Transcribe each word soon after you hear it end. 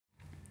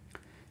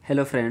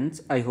Hello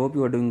friends, I hope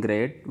you are doing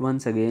great.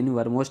 Once again, you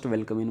are most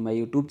welcome in my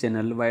YouTube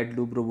channel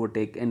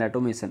WiFi and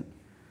Automation.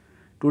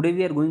 Today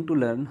we are going to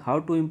learn how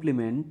to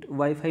implement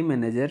Wi-Fi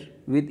Manager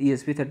with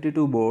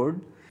ESP32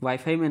 board.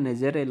 Wi-Fi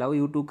Manager allow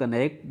you to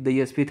connect the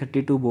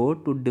ESP32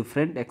 board to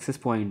different access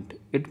point.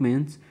 It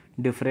means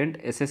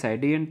different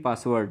SSID and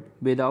password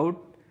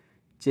without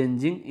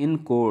changing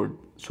in code.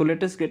 So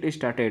let us get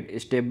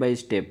started step by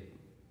step.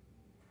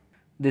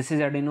 This is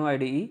Arduino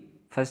IDE.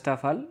 First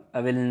of all, I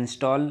will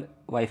install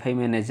Wi-Fi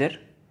Manager.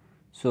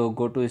 So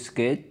go to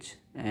Sketch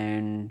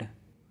and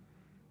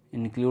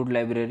include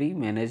library,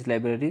 manage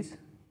libraries,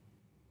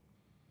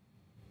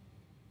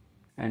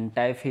 and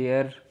type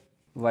here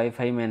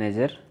Wi-Fi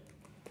Manager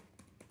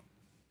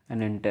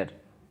and enter.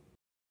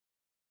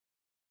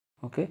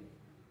 Okay,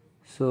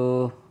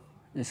 so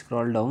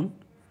scroll down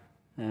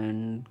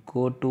and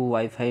go to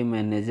Wi-Fi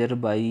Manager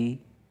by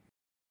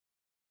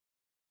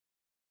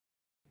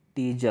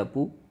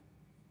Tjapu.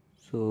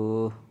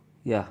 So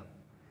yeah,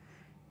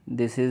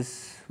 this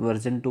is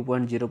version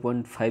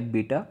 2.0.5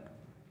 beta.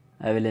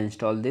 I will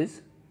install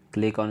this.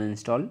 Click on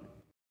install.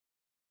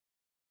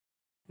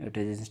 It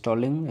is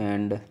installing,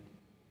 and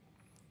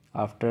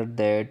after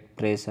that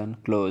press on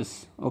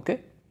close.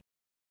 Okay,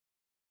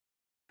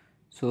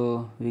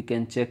 so we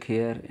can check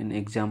here in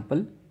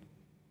example.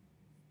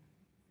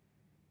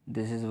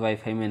 This is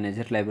Wi-Fi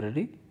Manager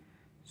library.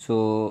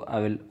 So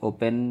I will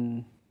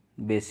open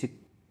basic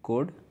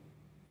code.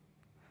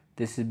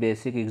 This is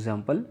basic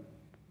example.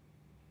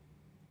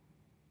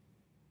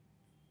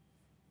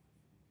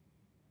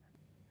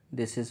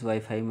 This is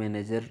Wi-Fi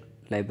Manager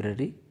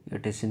library.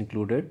 It is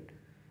included,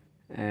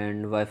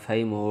 and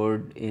Wi-Fi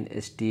mode in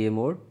STA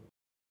mode.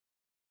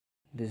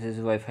 This is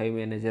Wi-Fi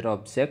Manager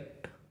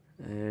object,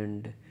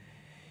 and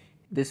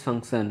this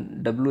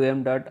function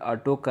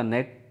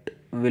wm.autoconnect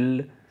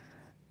will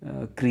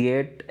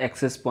create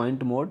access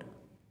point mode.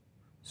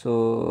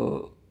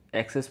 So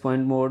access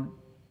point mode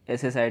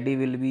SSID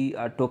will be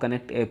auto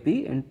connect AP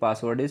and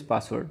password is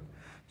password.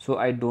 So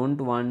I don't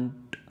want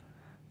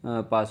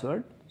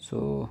password,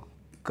 so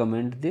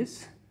comment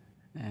this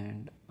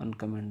and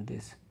uncomment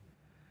this.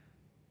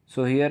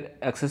 So here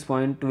access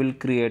point will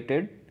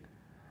created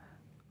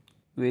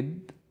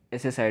with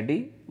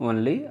SSID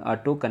only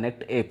auto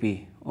connect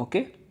AP.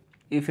 Okay,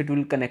 if it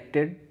will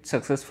connected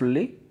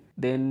successfully,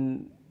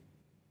 then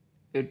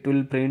it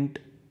will print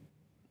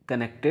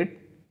connected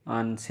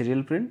on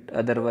serial print,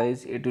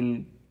 otherwise it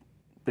will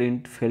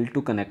print fail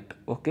to connect.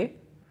 Okay,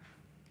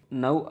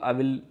 now I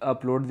will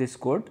upload this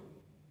code.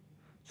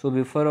 So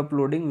before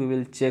uploading, we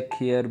will check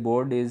here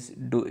board is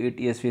do it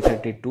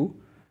ESP32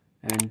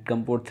 and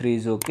COM port 3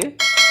 is okay.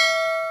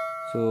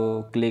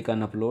 So click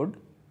on upload.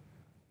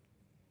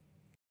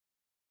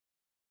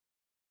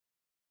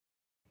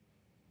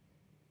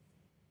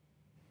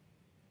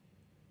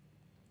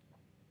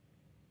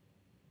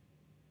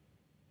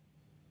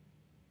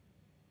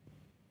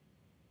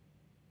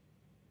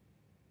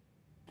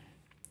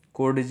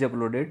 Code is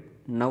uploaded.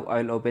 Now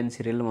I will open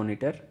serial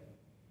monitor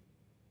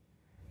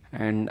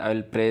and I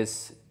will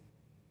press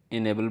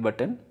enable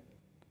button.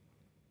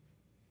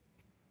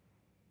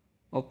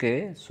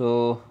 Okay,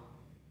 so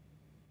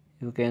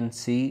you can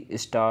see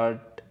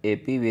start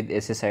AP with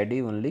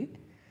SSID only,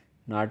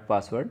 not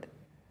password,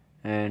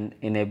 and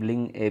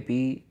enabling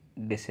AP,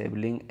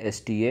 disabling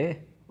STA.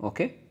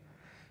 Okay,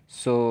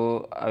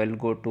 so I will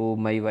go to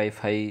my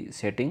Wi-Fi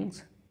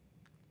settings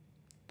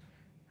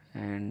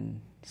and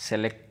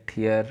select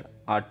here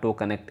auto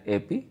connect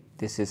AP.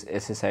 This is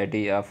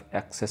SSID of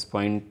access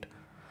point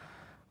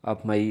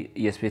of my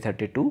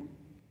ESP32.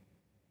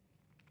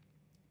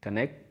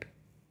 Connect.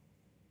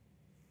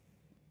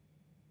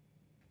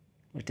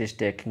 It is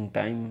taking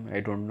time, I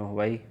don't know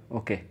why.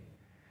 Okay,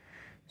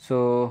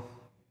 so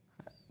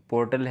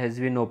portal has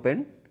been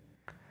opened.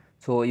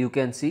 So you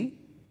can see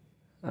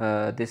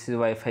this is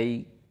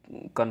Wi-Fi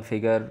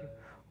configure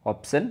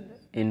option,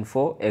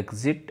 info,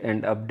 exit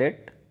and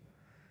update.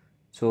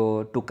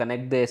 So to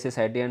connect the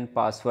SSID and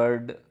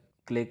password,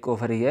 click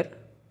over here.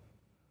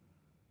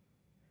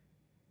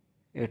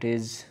 It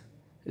is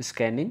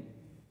scanning.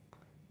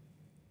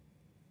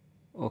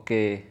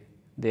 Okay,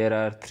 there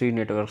are 3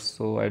 networks,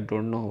 so I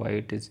don't know why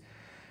it is.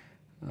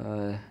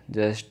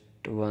 Just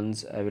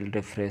once I will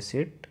refresh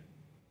it.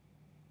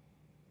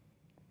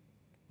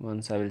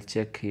 Once I will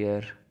check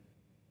here.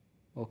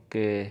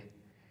 Okay,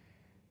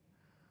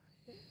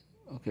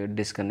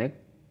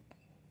 disconnect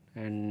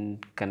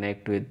and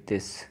connect with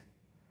this.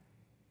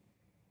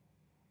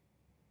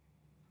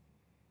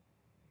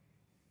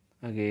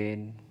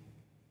 Again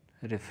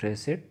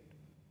refresh it.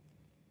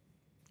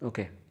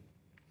 Okay,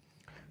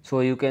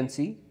 so you can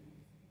see.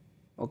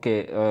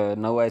 Okay,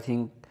 now I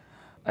think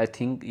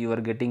you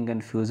are getting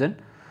confusion.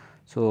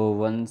 So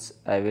once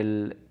I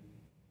will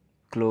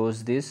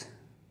close this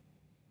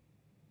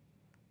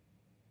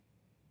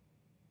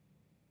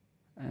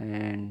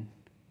and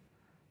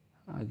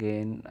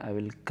again I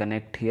will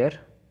connect here.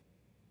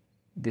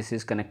 This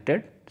is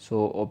connected,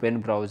 so open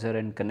browser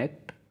and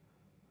connect.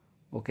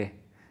 Okay,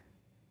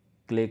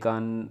 click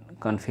on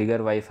configure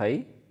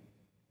Wi-Fi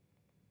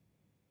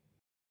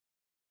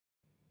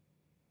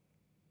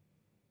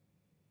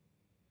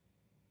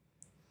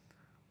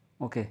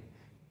Okay,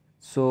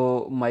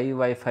 so my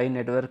Wi-Fi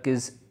network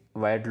is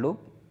wide loop.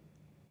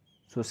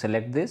 So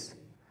select this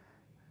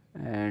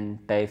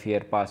and type here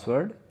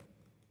password.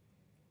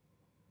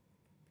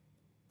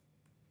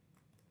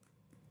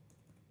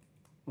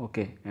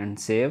 Okay, and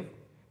save.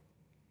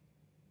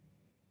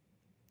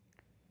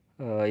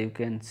 You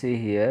can see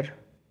here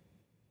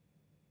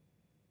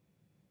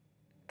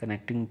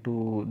connecting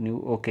to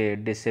new. Okay,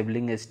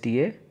 disabling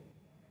STA.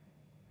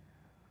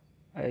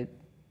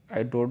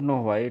 I don't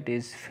know why it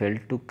is failed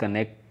to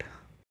connect.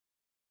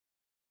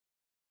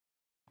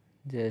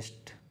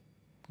 Just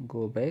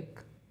go back.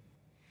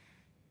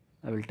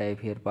 I will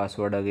type here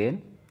password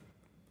again.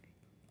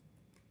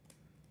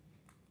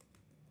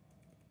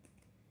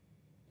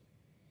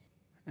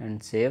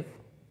 And save.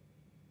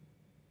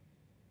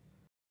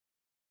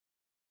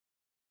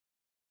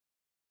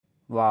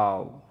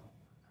 Wow,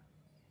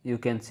 you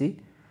can see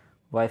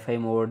Wi-Fi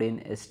mode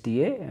in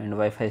STA and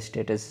Wi-Fi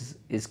status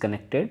is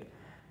connected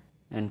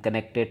and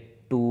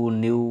connected to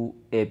new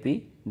AP.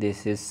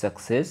 This is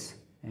success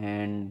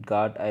and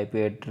got IP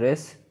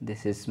address.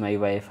 This is my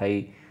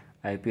Wi-Fi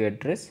IP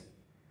address.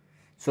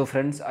 So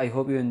friends, I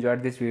hope you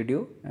enjoyed this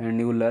video and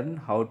you learn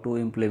how to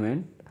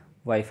implement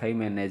Wi-Fi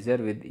manager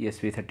with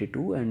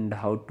ESP32 and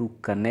how to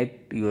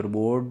connect your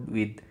board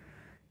with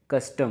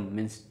custom,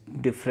 means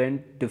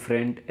different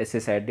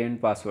SSID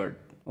and password.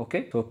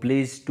 Okay, so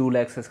please do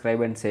like,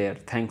 subscribe and share.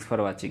 Thanks for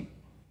watching.